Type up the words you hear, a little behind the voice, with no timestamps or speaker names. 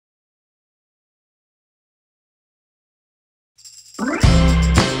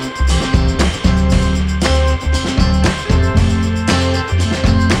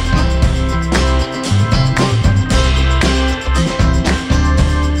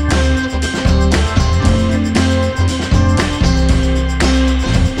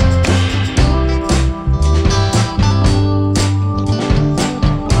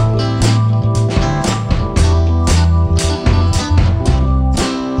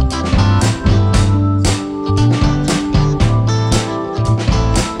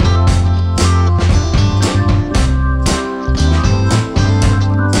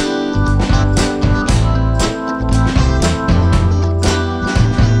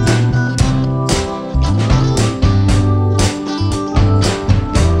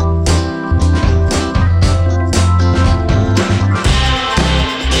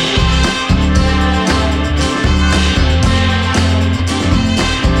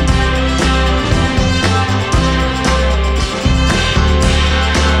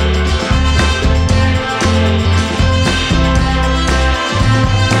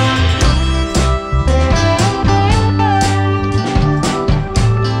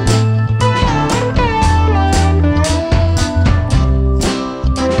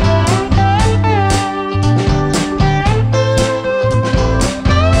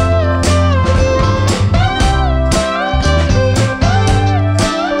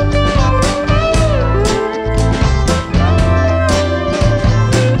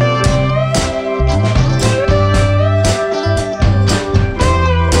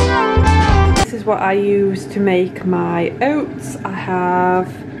What I use to make my oats. I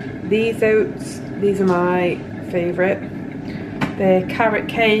have these oats. These are my favourite. They're carrot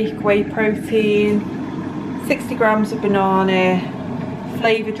cake, whey protein, 60 grams of banana,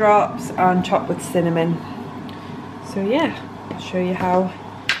 flavour drops and chopped with cinnamon. So yeah, I'll show you how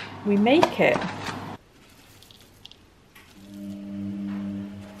we make it.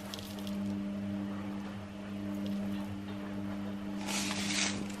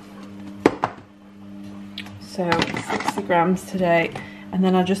 So 60 grams today, and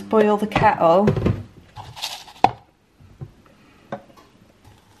then I just boil the kettle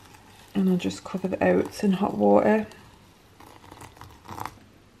and I'll just cover the oats in hot water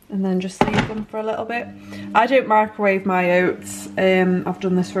and then just leave them for a little bit. I don't microwave my oats. I've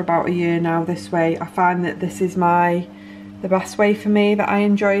done this for about a year now this way. I find that this is the best way for me, that I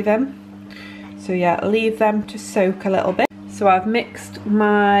enjoy them. So yeah, leave them to soak a little bit. So I've mixed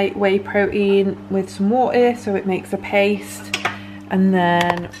my whey protein with some water so it makes a paste, and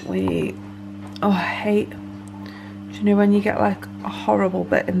then oh, I hate, do you know when you get like a horrible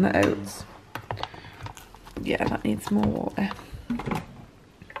bit in the oats? Yeah, that needs more water.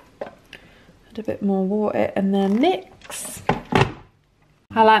 Add a bit more water and then mix.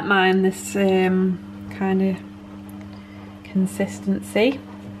 I like mine this kind of consistency.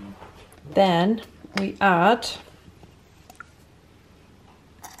 Then we add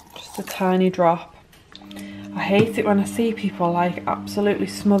a tiny drop. I hate it when I see people like absolutely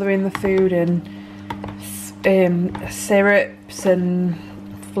smothering the food in syrups and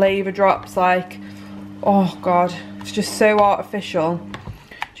flavour drops. Like, oh god, it's just so artificial.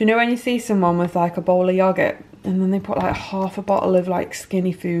 Do you know when you see someone with like a bowl of yogurt and then they put like half a bottle of like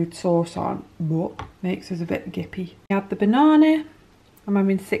skinny food sauce on? What makes us a bit gippy. Add the banana. I'm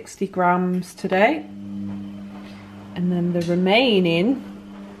having 60 grams today, and then the remaining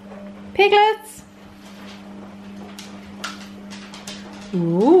piglets.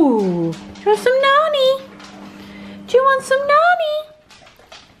 Ooh, do you want some nani? Do you want some nani?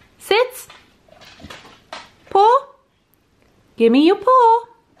 Sit. Paw. Give me your paw.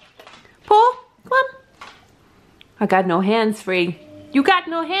 Paw, come on. I got no hands free. You got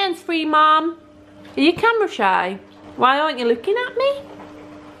no hands free, Mom. Are you camera shy? Why aren't you looking at me?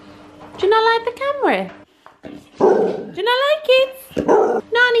 Do you not like the camera? Do you not like it?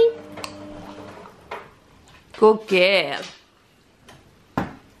 Nani? Good girl.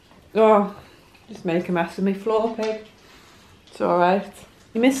 Oh, just make a mess of me floor, pig. It's alright.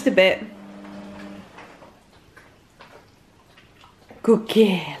 You missed a bit. Good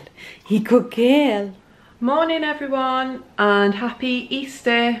girl. You good girl. Morning everyone, and happy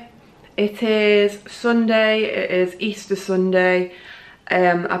Easter. It is Sunday. It is Easter Sunday.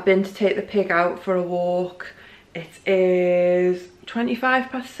 I've been to take the pig out for a walk. It is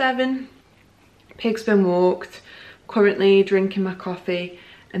 7:25. Pig's been walked. Currently drinking my coffee,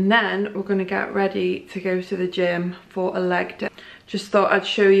 and then we're going to get ready to go to the gym for a leg day. Just thought I'd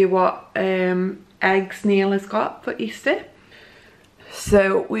show you what eggs Neil has got for Easter.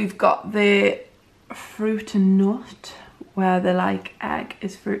 So we've got the fruit and nut, where the like egg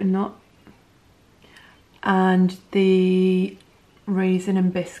is fruit and nut, and the raisin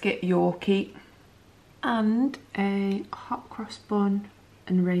and biscuit Yorkie and a hot cross bun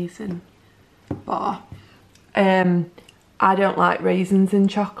and raisin bar. I don't like raisins in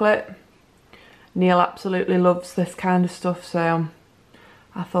chocolate. Neil absolutely loves this kind of stuff, so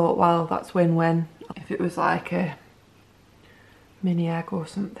I thought, well, that's win-win. If it was like a mini egg or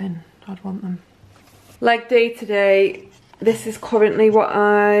something, I'd want them. Leg day today. This is currently what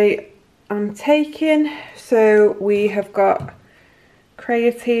I am taking. So we have got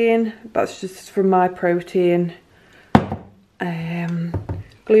creatine, that's just from my protein,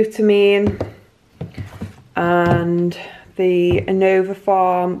 glutamine, and the Innova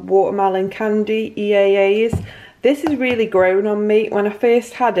Farm watermelon candy EAAs. This has really grown on me. When I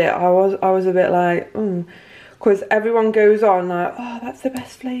first had it, I was a bit like, because everyone goes on like, oh, that's the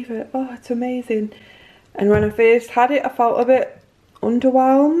best flavour, oh, it's amazing. And when I first had it, I felt a bit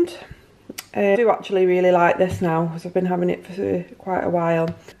underwhelmed. I do actually really like this now, because I've been having it for quite a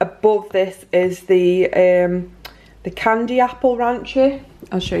while. Above this is the candy apple rancher.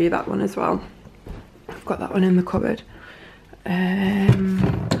 I'll show you that one as well. I've got that one in the cupboard.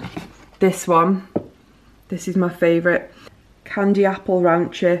 This one, this is my favourite. Candy apple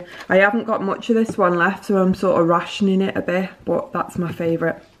rancher. I haven't got much of this one left, so I'm sort of rationing it a bit, but that's my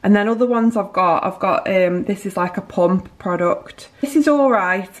favourite. And then other ones I've got this is like a pump product. This is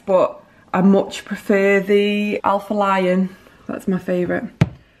alright, but I much prefer the Alpha Lion. That's my favourite.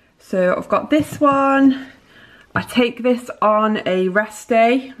 So I've got this one. I take this on a rest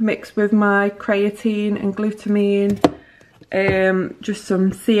day mixed with my creatine and glutamine. Just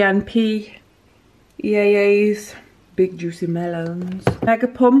some CNP EAAs, big juicy melons. Mega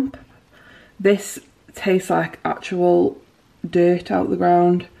Pump. This tastes like actual dirt out the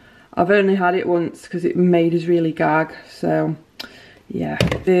ground. I've only had it once because it made us really gag, so yeah.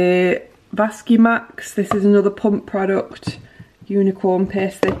 The Vascumax, this is another pump product, unicorn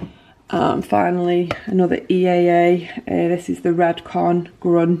pasty. Finally another EAA, this is the Redcon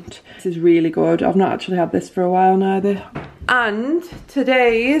Grunt. This is really good. I've not actually had this for a while neither. And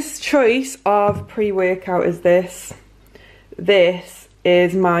today's choice of pre-workout is this. This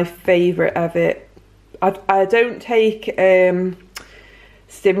is my favourite ever. I don't take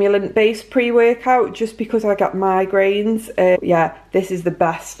stimulant based pre-workout just because I get migraines. Yeah, this is the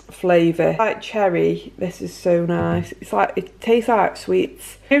best flavour. Like cherry, this is so nice. It's like, it tastes like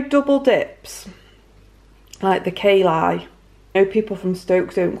sweets. You know, double dips, like the kale. I know people from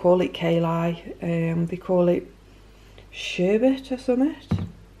Stoke don't call it kale, they call it sherbet or something.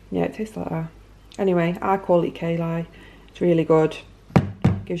 Yeah, it tastes like that. Anyway, I call it kale. It's really good,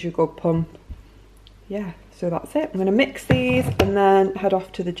 gives you a good pump. Yeah, so that's it. I'm going to mix these and then head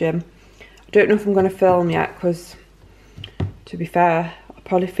off to the gym. I don't know if I'm going to film yet because, to be fair, I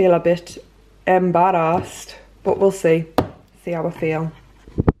probably feel a bit embarrassed, but we'll see how I feel.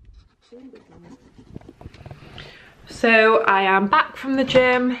 So I am back from the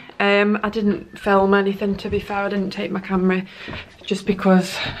gym. I didn't film anything, to be fair. I didn't take my camera just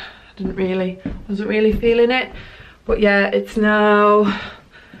because I wasn't really feeling it. But yeah, it's now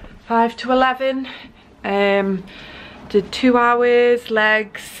 5 to 11. Did 2 hours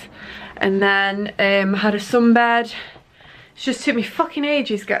legs and then had a sunbed. It just took me fucking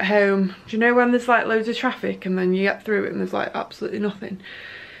ages to get home. Do you know when there's like loads of traffic and then you get through it and there's like absolutely nothing?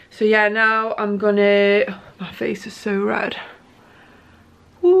 So yeah, now I'm gonna, my face is so red.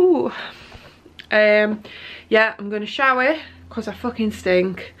 Ooh. Yeah, I'm gonna shower because I fucking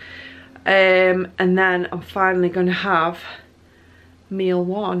stink. And then I'm finally gonna have meal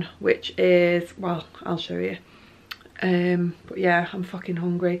one, which is, well, I'll show you. But yeah, I'm fucking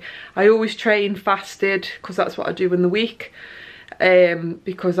hungry. I always train fasted because that's what I do in the week,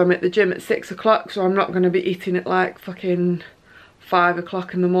 because I'm at the gym at 6 o'clock, so I'm not going to be eating at like fucking 5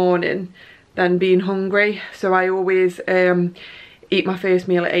 o'clock in the morning then being hungry. So I always eat my first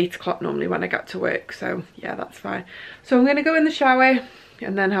meal at 8 o'clock normally when I get to work, so yeah, that's fine. So I'm going to go in the shower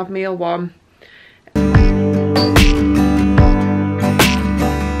and then have meal one.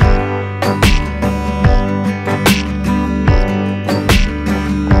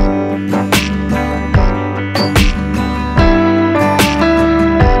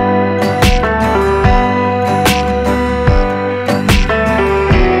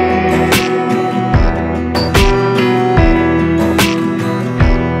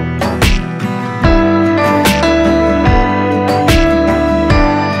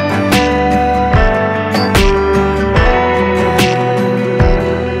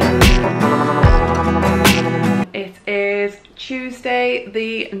 Tuesday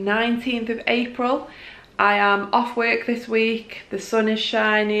the 19th of April. I am off work this week, the sun is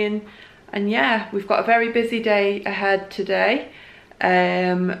shining, and yeah, we've got a very busy day ahead today.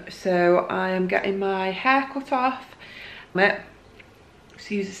 So I am getting my hair cut off.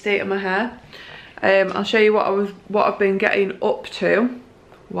 Excuse the state of my hair. I'll show you what I've been getting up to.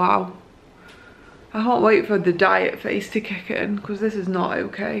 Wow, I can't wait for the diet face to kick in, because this is not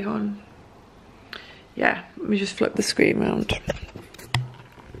okay, hon. Yeah, let me just flip the screen around.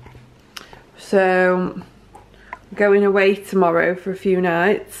 So I'm going away tomorrow for a few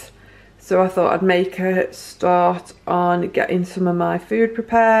nights, so I thought I'd make a start on getting some of my food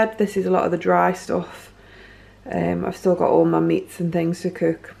prepared. This is a lot of the dry stuff. I've still got all my meats and things to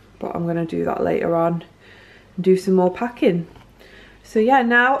cook, but I'm going to do that later on and do some more packing. So yeah,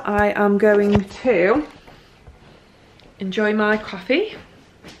 now I am going to enjoy my coffee,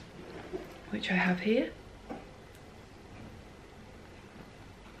 which I have here.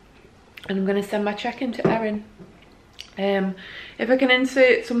 And I'm going to send my check in to Erin. If I can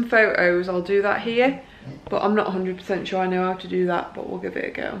insert some photos, I'll do that here, but I'm not 100% sure I know how to do that, but we'll give it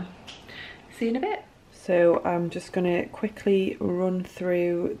a go. See you in a bit. So I'm just going to quickly run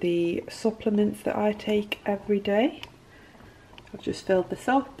through the supplements that I take every day. I've just filled this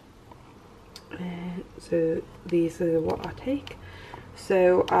up. So these are what I take.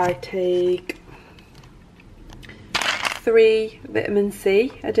 So I take 3 vitamin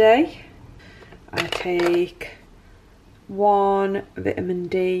C a day. I take 1 vitamin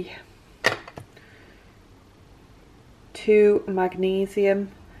D, 2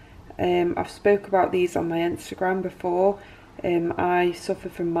 magnesium. I've spoke about these on my Instagram before. I suffer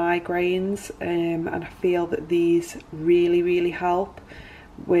from migraines, and I feel that these really help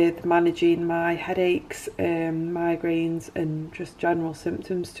with managing my headaches, migraines and just general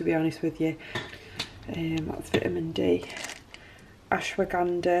symptoms, to be honest with you. That's vitamin D.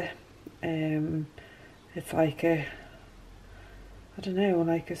 Ashwagandha, it's like a, I don't know,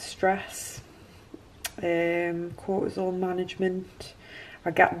 like a stress, cortisol management. I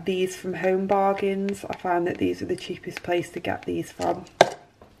get these from Home Bargains. I find that these are the cheapest place to get these from.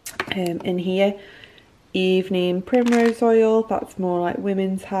 In here, evening primrose oil, that's more like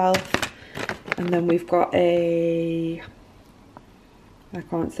women's health. And then we've got a, I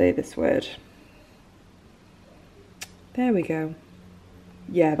can't say this word. There we go.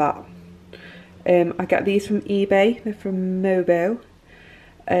 Yeah, that. I get these from eBay. They're from Mobo.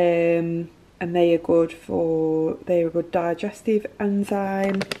 And they are good for, they're a good digestive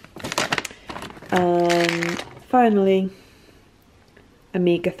enzyme. And finally,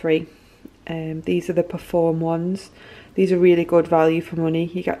 omega-3. These are the Perform ones. These are really good value for money.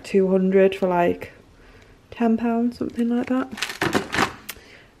 You get 200 for like £10, something like that.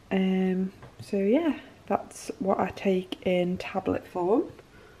 So yeah, that's what I take in tablet form.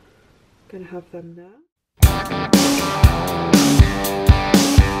 I'm gonna have them now.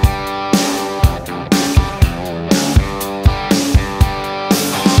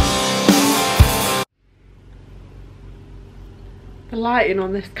 The lighting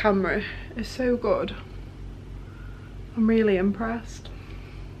on this camera is so good. I'm really impressed.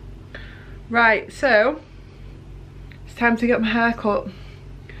 Right, so it's time to get my hair cut.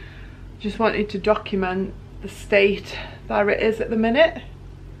 Just wanted to document the state that it is at the minute.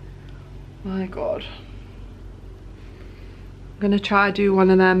 My God. I'm gonna try do one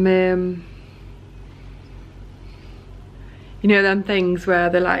of them, you know, them things where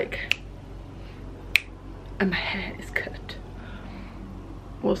they're like, and my hair is cut.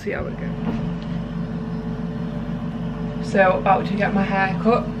 We'll see how it goes. So, about to get my hair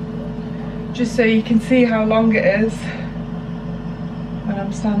cut. Just so you can see how long it is when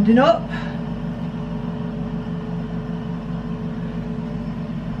I'm standing up.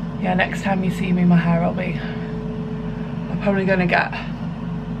 Yeah, next time you see me, my hair will be, I'm probably gonna get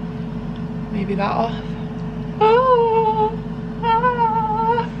maybe that off.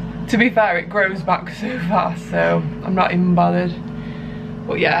 To be fair, it grows back so fast, so I'm not even bothered.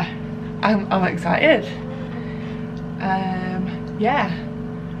 But yeah, I'm excited. Yeah,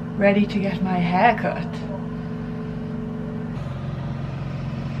 ready to get my hair cut.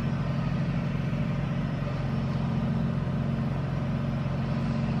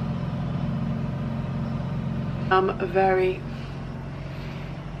 I'm very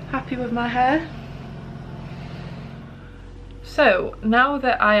happy with my hair. So now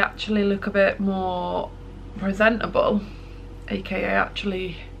that I actually look a bit more presentable, aka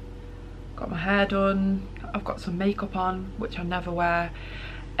actually got my hair done, I've got some makeup on, which I never wear,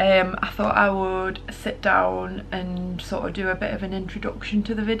 I thought I would sit down and sort of do a bit of an introduction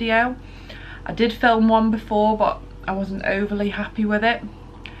to the video. I did film one before, but I wasn't overly happy with it.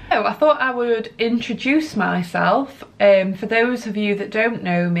 So I thought I would introduce myself. For those of you that don't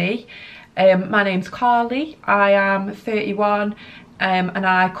know me, my name's Carly, I am 31, and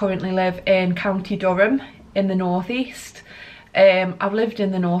I currently live in County Durham in the northeast. I've lived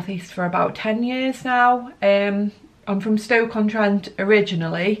in the northeast for about 10 years now. I'm from Stoke-on-Trent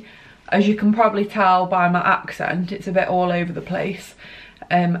originally. As you can probably tell by my accent, it's a bit all over the place.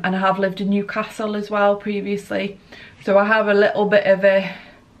 And I have lived in Newcastle as well previously, so I have a little bit of a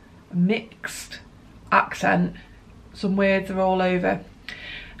mixed accent. Some words are all over.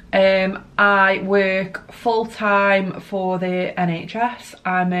 I work full-time for the NHS.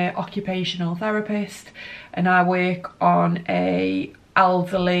 I'm an occupational therapist and I work on a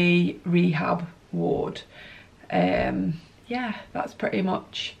elderly rehab ward. Yeah, that's pretty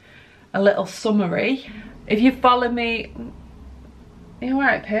much a little summary. If you follow me, you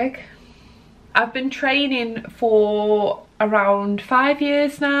alright, pig? I've been training for around 5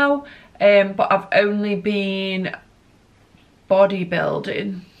 years now, but I've only been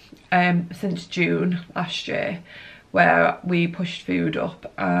bodybuilding since June last year, where we pushed food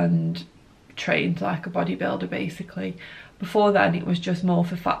up and trained like a bodybuilder basically. Before then it was just more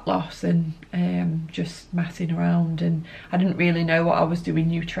for fat loss and just messing around, and I didn't really know what I was doing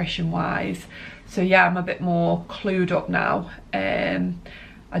nutrition wise. So yeah, I'm a bit more clued up now.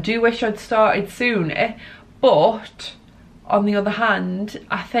 I do wish I'd started sooner, but on the other hand,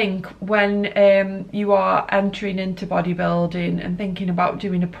 I think when you are entering into bodybuilding and thinking about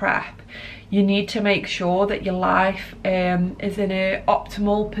doing a prep, you need to make sure that your life is in an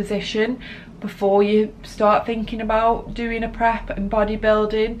optimal position before you start thinking about doing a prep and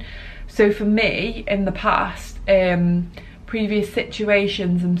bodybuilding. So for me, in the past, previous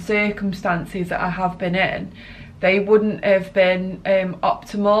situations and circumstances that I have been in, they wouldn't have been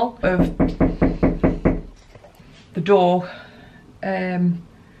optimal. The door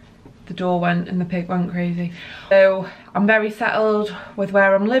went and the pig went crazy. So I'm very settled with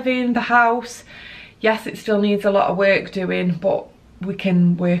where I'm living, the house. Yes, it still needs a lot of work doing, but we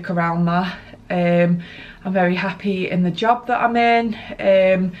can work around that. I'm very happy in the job that I'm in,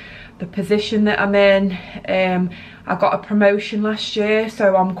 the position that I'm in. I got a promotion last year,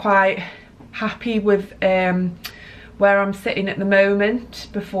 so I'm quite happy with where I'm sitting at the moment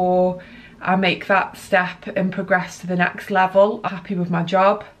before I make that step and progress to the next level. I'm happy with my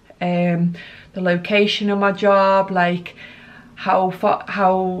job, the location of my job, like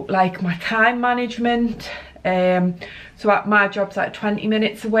how like my time management. So my job's like 20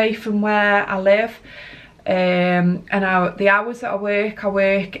 minutes away from where I live, and the hours that I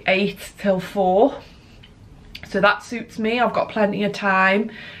work 8 till 4, so that suits me. I've got plenty of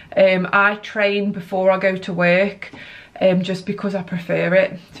time. I train before I go to work, just because I prefer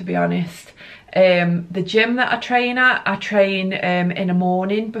it, to be honest. The gym that I train at, I train in the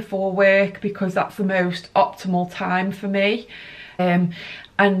morning before work because that's the most optimal time for me.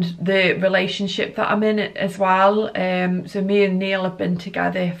 And the relationship that I'm in as well. So me and Neil have been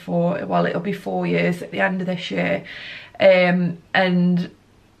together for, well, it'll be 4 years at the end of this year. And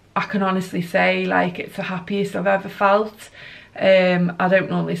I can honestly say, like, it's the happiest I've ever felt. I don't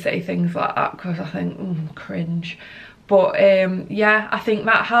normally say things like that because I think, cringe. But yeah, I think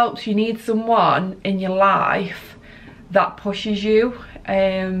that helps. You need someone in your life that pushes you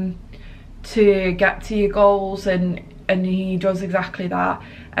to get to your goals, and he does exactly that.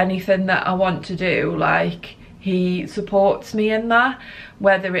 Anything that I want to do, like, he supports me in that,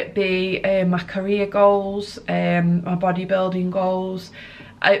 whether it be my career goals, my bodybuilding goals.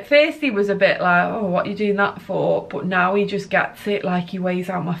 At first he was a bit like, oh, what are you doing that for? But now he just gets it. Like, he weighs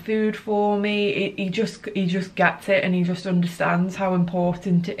out my food for me. He just gets it, and he just understands how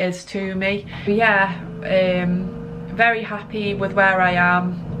important it is to me. But yeah, very happy with where I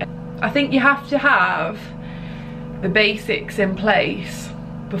am. I think you have to have the basics in place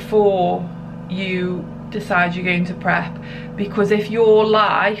before you decide you're going to prep, because if your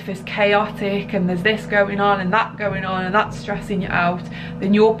life is chaotic and there's this going on and that going on and that's stressing you out,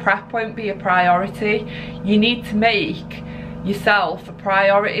 then your prep won't be a priority. You need to make yourself a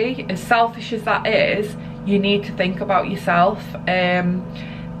priority. As selfish as that is, you need to think about yourself,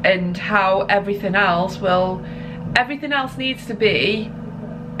 and how everything else needs to be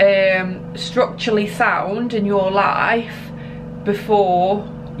structurally sound in your life before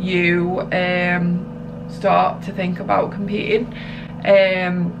you start to think about competing.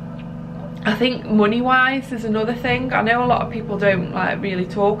 I think money wise is another thing. I know a lot of people don't like really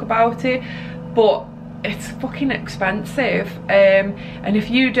talk about it, but it's fucking expensive, and if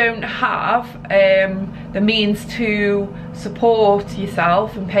you don't have the means to support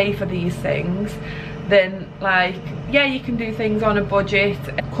yourself and pay for these things, then, like, yeah, you can do things on a budget,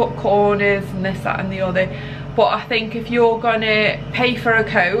 cut corners and this, that and the other, but I think if you're gonna pay for a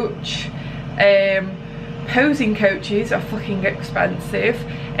coach, posing coaches are fucking expensive,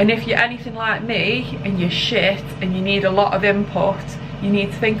 and if you're anything like me and you're shit and you need a lot of input, you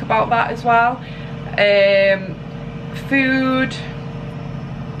need to think about that as well. Food,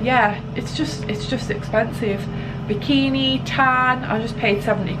 yeah, it's just expensive. Bikini, tan, I just paid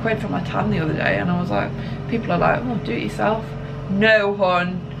 70 quid for my tan the other day, and I was like, people are like, oh, do it yourself. No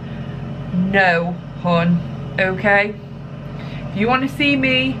hun, no hun, okay? If you want to see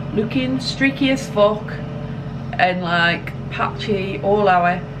me looking streaky as fuck and like patchy all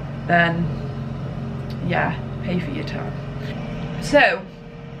over, then yeah, pay for your tan. So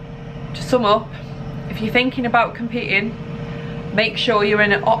to sum up, if you're thinking about competing, make sure you're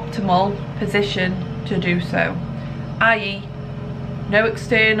in an optimal position to do so, i.e. no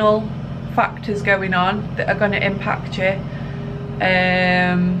external factors going on that are going to impact you.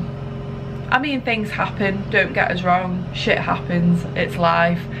 I mean, things happen, don't get us wrong, shit happens, it's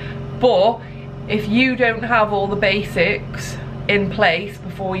life, but if you don't have all the basics in place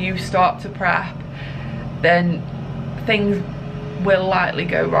before you start to prep, then things will likely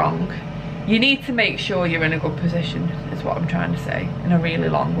go wrong. You need to make sure you're in a good position, is what I'm trying to say, in a really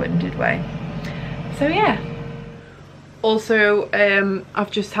long-winded way. So yeah. Also,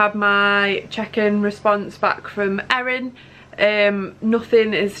 I've just had my check-in response back from Erin.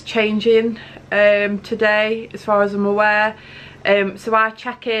 Nothing is changing today as far as I'm aware. So I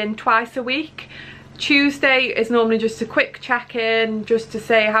check in twice a week. Tuesday is normally just a quick check-in, just to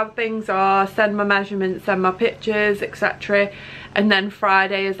say how things are, send my measurements, send my pictures, etc. And then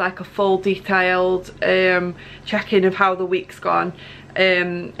Friday is like a full detailed check-in of how the week's gone.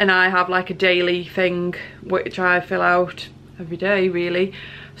 And I have like a daily thing which I fill out every day really.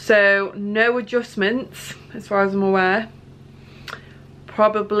 So no adjustments as far as I'm aware.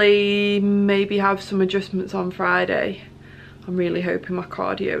 Probably maybe have some adjustments on Friday. I'm really hoping my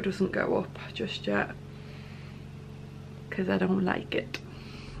cardio doesn't go up just yet, because I don't like it.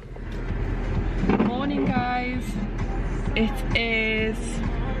 Morning guys, it is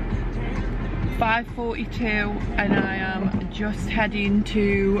 5:42 and I am just heading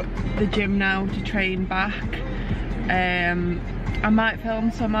to the gym now to train back. I might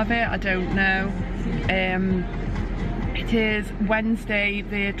film some of it, I don't know. It is Wednesday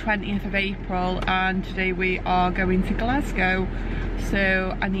the 20th of April and today we are going to Glasgow,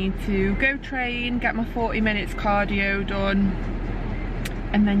 so I need to go train, get my 40 minutes cardio done,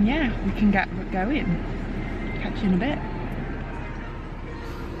 and then yeah, we can get going. Catch you in a bit.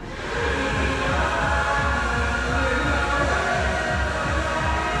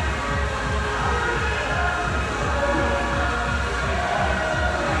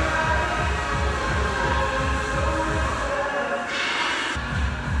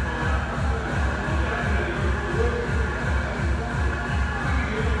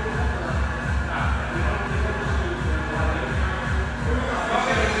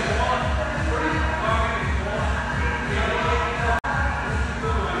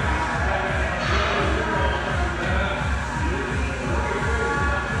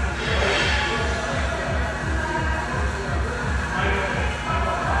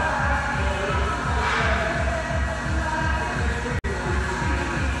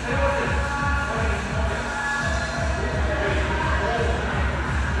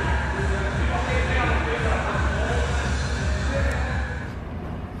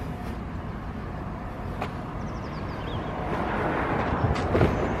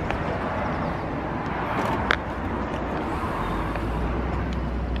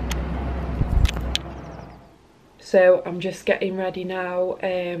 So I'm just getting ready now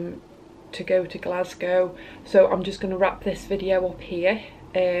to go to Glasgow. So I'm just going to wrap this video up here.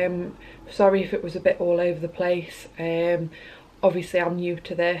 Sorry if it was a bit all over the place. Obviously I'm new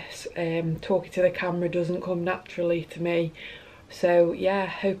to this. Talking to the camera doesn't come naturally to me. So yeah,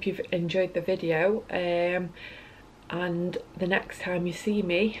 hope you've enjoyed the video. And the next time you see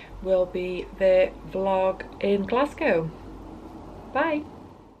me will be the vlog in Glasgow. Bye.